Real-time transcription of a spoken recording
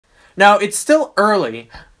Now, it's still early,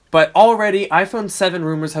 but already iPhone 7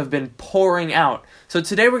 rumors have been pouring out. So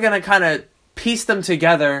today we're going to kind of piece them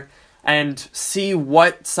together and see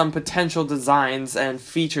what some potential designs and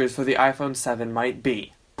features for the iPhone 7 might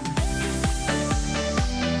be.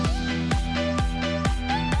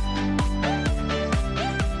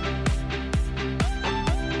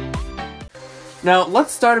 Now,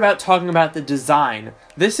 let's start about talking about the design.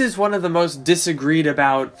 This is one of the most disagreed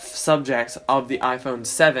about subjects of the iPhone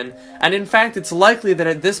 7, and in fact, it's likely that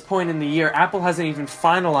at this point in the year, Apple hasn't even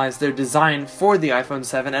finalized their design for the iPhone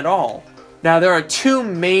 7 at all. Now, there are two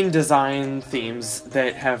main design themes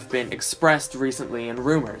that have been expressed recently in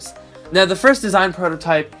rumors. Now, the first design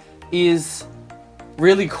prototype is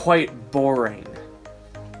really quite boring.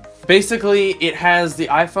 Basically, it has the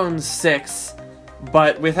iPhone 6,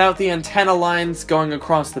 but without the antenna lines going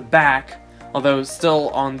across the back, although still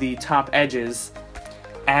on the top edges,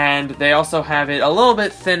 and they also have it a little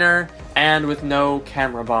bit thinner and with no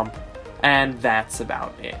camera bump, and that's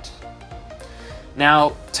about it.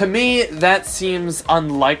 Now, to me, that seems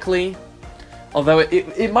unlikely, although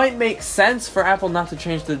it might make sense for Apple not to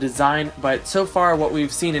change the design, but so far what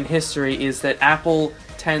we've seen in history is that Apple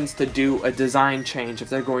tends to do a design change if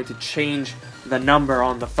they're going to change the number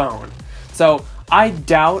on the phone. So, I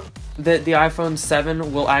doubt that the iPhone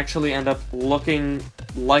 7 will actually end up looking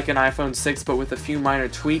like an iPhone 6 but with a few minor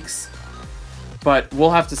tweaks, but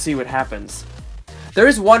we'll have to see what happens. There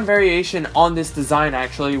is one variation on this design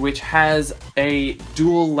actually which has a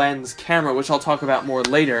dual lens camera, which I'll talk about more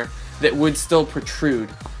later, that would still protrude.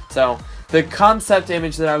 So the concept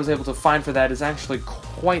image that I was able to find for that is actually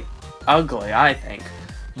quite ugly, I think,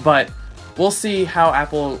 but we'll see how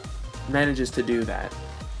Apple manages to do that.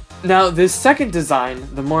 Now, this second design,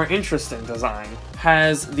 the more interesting design,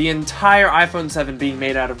 has the entire iPhone 7 being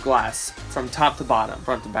made out of glass, from top to bottom,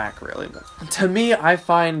 front to back really. But to me, I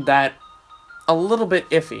find that a little bit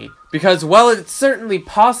iffy, because while it's certainly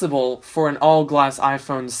possible for an all-glass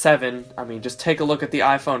iPhone 7, I mean, just take a look at the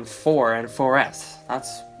iPhone 4 and 4S,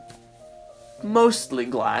 that's mostly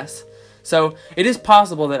glass. So, it is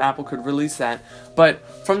possible that Apple could release that, but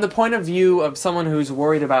from the point of view of someone who's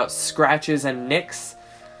worried about scratches and nicks,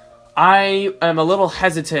 I am a little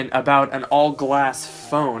hesitant about an all-glass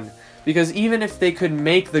phone, because even if they could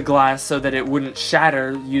make the glass so that it wouldn't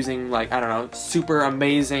shatter using, like, I don't know, super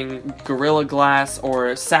amazing Gorilla Glass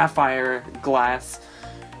or Sapphire Glass,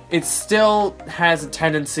 it still has a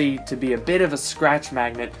tendency to be a bit of a scratch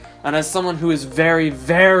magnet, and as someone who is very,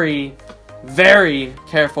 very, very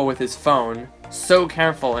careful with his phone, so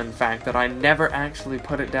careful, in fact, that I never actually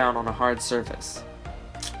put it down on a hard surface.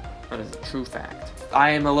 That is a true fact.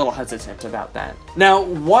 I am a little hesitant about that. Now,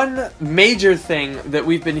 one major thing that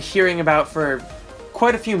we've been hearing about for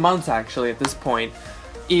quite a few months actually at this point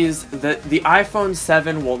is that the iPhone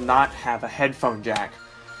 7 will not have a headphone jack.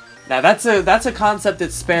 Now, that's a concept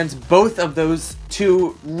that spans both of those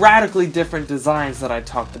two radically different designs that I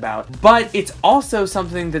talked about, but it's also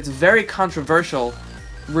something that's very controversial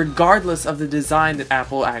regardless of the design that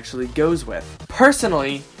Apple actually goes with.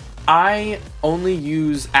 Personally, I only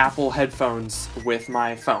use Apple headphones with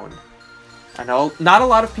my phone. I know not a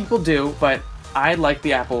lot of people do, but I like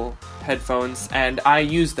the Apple headphones and I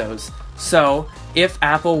use those. So, if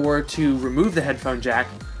Apple were to remove the headphone jack,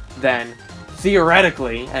 then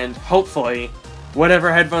theoretically and hopefully,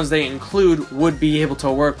 whatever headphones they include would be able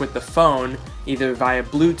to work with the phone, either via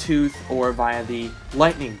Bluetooth or via the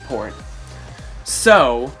Lightning port.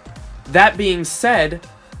 So, that being said,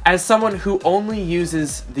 as someone who only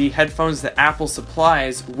uses the headphones that Apple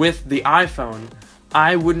supplies with the iPhone,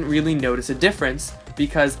 I wouldn't really notice a difference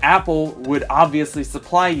because Apple would obviously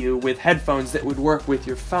supply you with headphones that would work with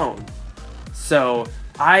your phone. So,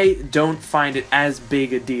 I don't find it as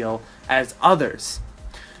big a deal as others.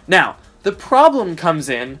 Now, the problem comes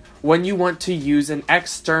in when you want to use an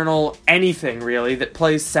external anything really that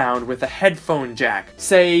plays sound with a headphone jack.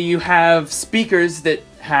 Say you have speakers that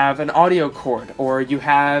have an audio cord, or you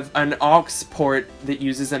have an aux port that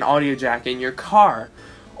uses an audio jack in your car,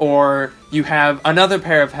 or you have another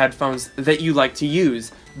pair of headphones that you like to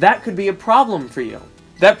use. That could be a problem for you.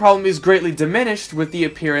 That problem is greatly diminished with the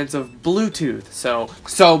appearance of Bluetooth. So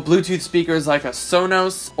Bluetooth speakers like a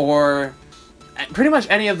Sonos or pretty much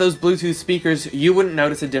any of those Bluetooth speakers, you wouldn't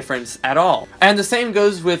notice a difference at all. And the same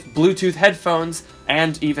goes with Bluetooth headphones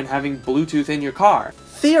and even having Bluetooth in your car.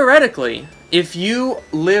 Theoretically, if you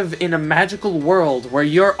live in a magical world where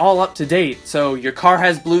you're all up to date, so your car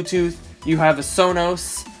has Bluetooth, you have a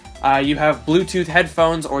Sonos, you have Bluetooth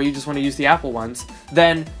headphones, or you just want to use the Apple ones,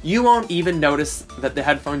 then you won't even notice that the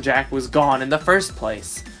headphone jack was gone in the first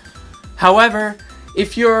place. However,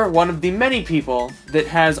 If you're one of the many people that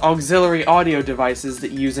has auxiliary audio devices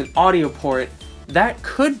that use an audio port, that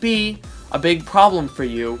could be a big problem for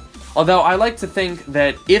you. Although I like to think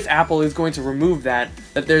that if Apple is going to remove that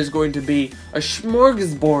there's going to be a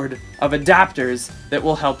smorgasbord of adapters that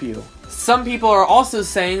will help you. Some people are also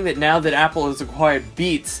saying that now that Apple has acquired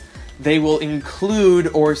Beats, they will include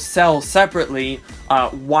or sell separately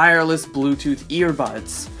wireless Bluetooth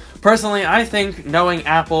earbuds. Personally, I think, knowing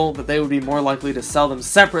Apple, that they would be more likely to sell them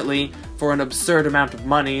separately for an absurd amount of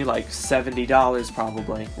money, like $70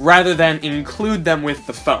 probably, rather than include them with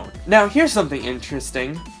the phone. Now, here's something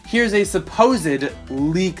interesting. Here's a supposed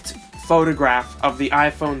leaked photograph of the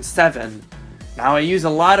iPhone 7. Now, I use a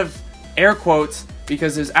lot of air quotes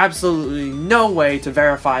because there's absolutely no way to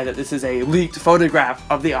verify that this is a leaked photograph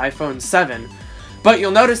of the iPhone 7. But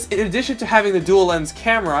you'll notice, in addition to having the dual lens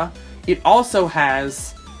camera, it also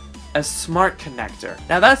has a smart connector.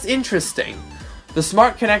 Now that's interesting. The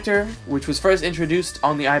smart connector, which was first introduced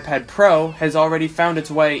on the iPad Pro, has already found its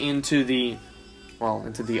way into the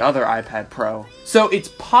other iPad Pro. So it's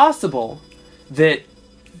possible that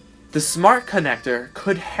the smart connector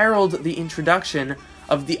could herald the introduction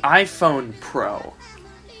of the iPhone Pro.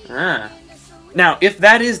 Now, if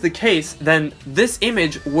that is the case, then this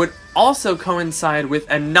image would also coincide with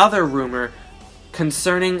another rumor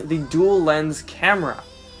concerning the dual lens camera,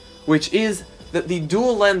 which is that the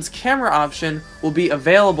dual lens camera option will be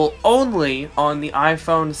available only on the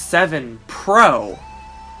iPhone 7 Pro.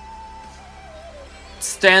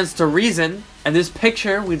 Stands to reason, and this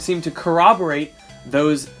picture would seem to corroborate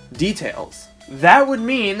those details. That would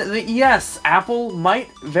mean that yes, Apple might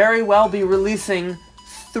very well be releasing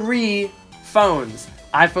 3 phones: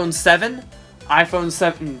 iPhone 7, iPhone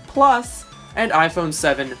 7 Plus, and iPhone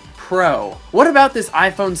 7 Pro. What about this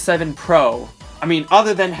iPhone 7 Pro? I mean,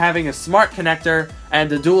 other than having a smart connector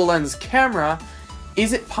and a dual lens camera,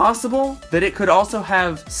 is it possible that it could also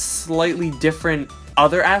have slightly different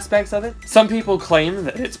other aspects of it? Some people claim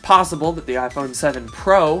that it's possible that the iPhone 7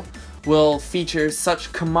 Pro will feature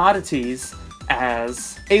such commodities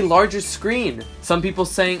as a larger screen. Some people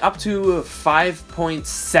saying up to a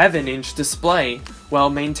 5.7-inch display while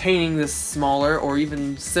maintaining this smaller or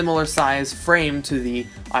even similar size frame to the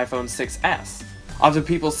iPhone 6s. Other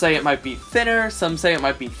people say it might be thinner, some say it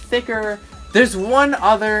might be thicker. There's one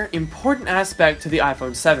other important aspect to the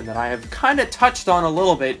iPhone 7 that I have kind of touched on a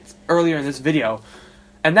little bit earlier in this video,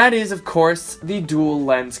 and that is, of course, the dual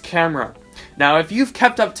lens camera. Now, if you've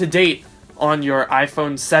kept up to date on your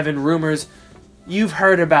iPhone 7 rumors, you've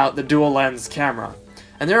heard about the dual lens camera.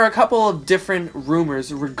 And there are a couple of different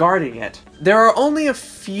rumors regarding it. There are only a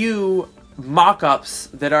few mock-ups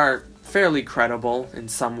that are fairly credible in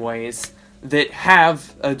some ways that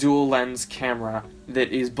have a dual lens camera that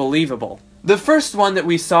is believable. The first one that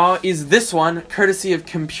we saw is this one, courtesy of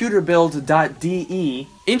computerbuild.de.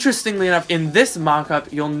 Interestingly enough, in this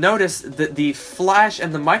mock-up, you'll notice that the flash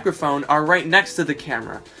and the microphone are right next to the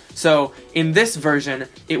camera. So, in this version,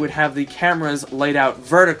 it would have the cameras laid out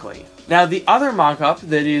vertically. Now, the other mock-up,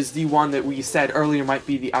 that is the one that we said earlier might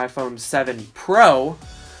be the iPhone 7 Pro,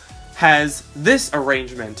 has this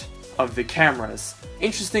arrangement of the cameras.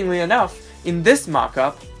 Interestingly enough, in this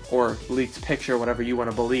mock-up, or leaked picture, whatever you want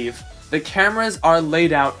to believe, the cameras are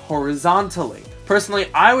laid out horizontally. Personally,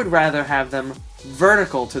 I would rather have them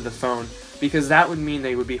vertical to the phone, because that would mean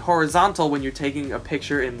they would be horizontal when you're taking a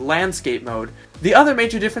picture in landscape mode. The other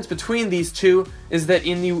major difference between these two is that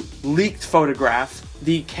in the leaked photograph,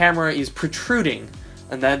 the camera is protruding,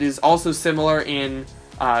 and that is also similar in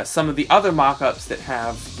some of the other mock-ups that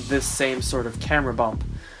have this same sort of camera bump.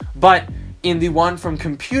 But in the one from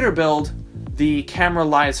Computer Build, the camera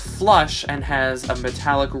lies flush and has a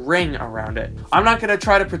metallic ring around it. I'm not going to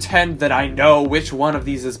try to pretend that I know which one of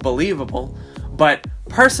these is believable, but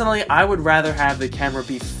personally, I would rather have the camera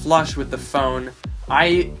be flush with the phone.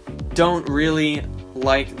 I don't really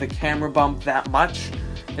like the camera bump that much.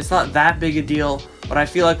 It's not that big a deal, but I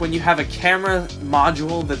feel like when you have a camera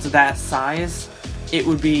module that's that size, it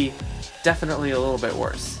would be definitely a little bit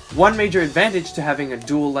worse. One major advantage to having a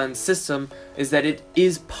dual lens system is that it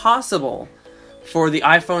is possible for the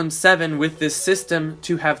iPhone 7 with this system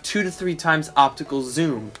to have 2 to 3 times optical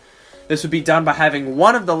zoom. This would be done by having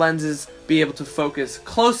one of the lenses be able to focus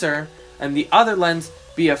closer and the other lens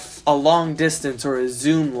be a long distance or a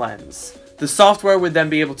zoom lens. The software would then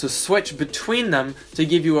be able to switch between them to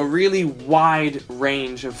give you a really wide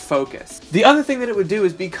range of focus. The other thing that it would do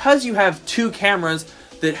is, because you have 2 cameras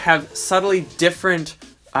that have subtly different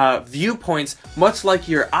viewpoints, much like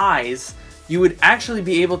your eyes, you would actually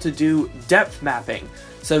be able to do depth mapping.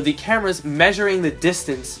 So the cameras measuring the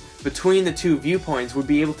distance between the 2 viewpoints would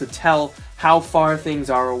be able to tell how far things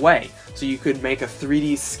are away. So you could make a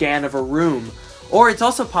 3D scan of a room. Or it's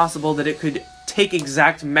also possible that it could take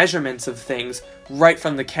exact measurements of things right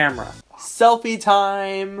from the camera. Selfie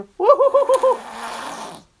time! Woo-hoo-hoo-hoo-hoo!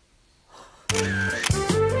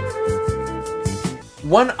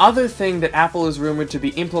 One other thing that Apple is rumored to be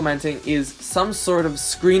implementing is some sort of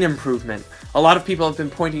screen improvement. A lot of people have been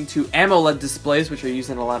pointing to AMOLED displays, which are used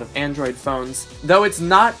in a lot of Android phones, though it's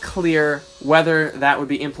not clear whether that would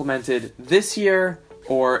be implemented this year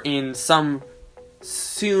or in some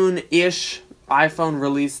soon-ish iPhone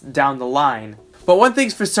release down the line. But one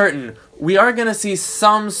thing's for certain, we are going to see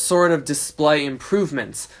some sort of display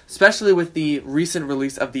improvements, especially with the recent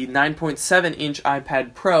release of the 9.7-inch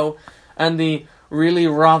iPad Pro and the really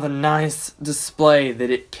rather nice display that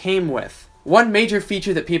it came with. One major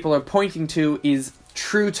feature that people are pointing to is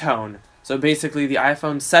True Tone. So basically the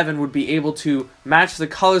iPhone 7 would be able to match the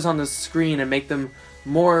colors on the screen and make them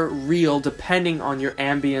more real depending on your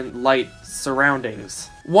ambient light surroundings.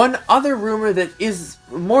 One other rumor that is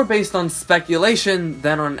more based on speculation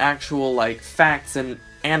than on actual facts and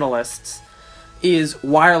analysts is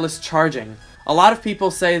wireless charging. A lot of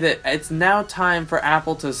people say that it's now time for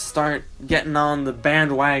Apple to start getting on the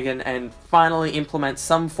bandwagon and finally implement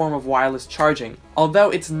some form of wireless charging,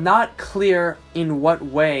 although it's not clear in what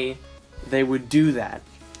way they would do that.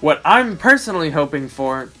 What I'm personally hoping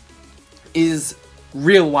for is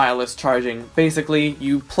real wireless charging. Basically,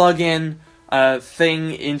 you plug in a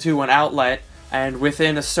thing into an outlet, and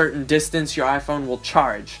within a certain distance your iPhone will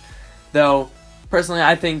charge. Though, personally,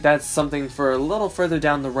 I think that's something for a little further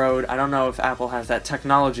down the road. I don't know if Apple has that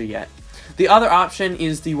technology yet. The other option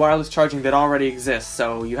is the wireless charging that already exists.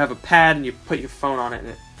 So you have a pad and you put your phone on it.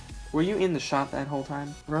 Were you in the shop that whole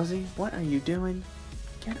time? Rosie, what are you doing?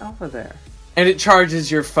 Get over there. And it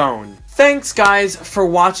charges your phone. Thanks guys for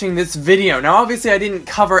watching this video. Now obviously I didn't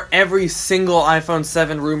cover every single iPhone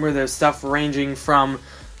 7 rumor. There's stuff ranging from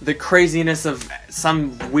the craziness of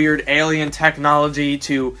some weird alien technology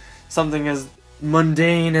to something as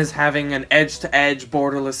mundane as having an edge-to-edge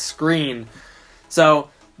borderless screen. So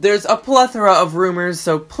there's a plethora of rumors,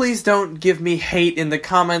 so please don't give me hate in the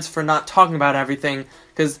comments for not talking about everything,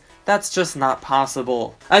 because that's just not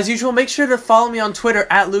possible. As usual, make sure to follow me on Twitter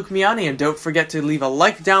 @LukeMiani, and don't forget to leave a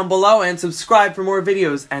like down below and subscribe for more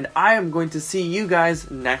videos, and I am going to see you guys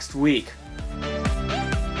next week.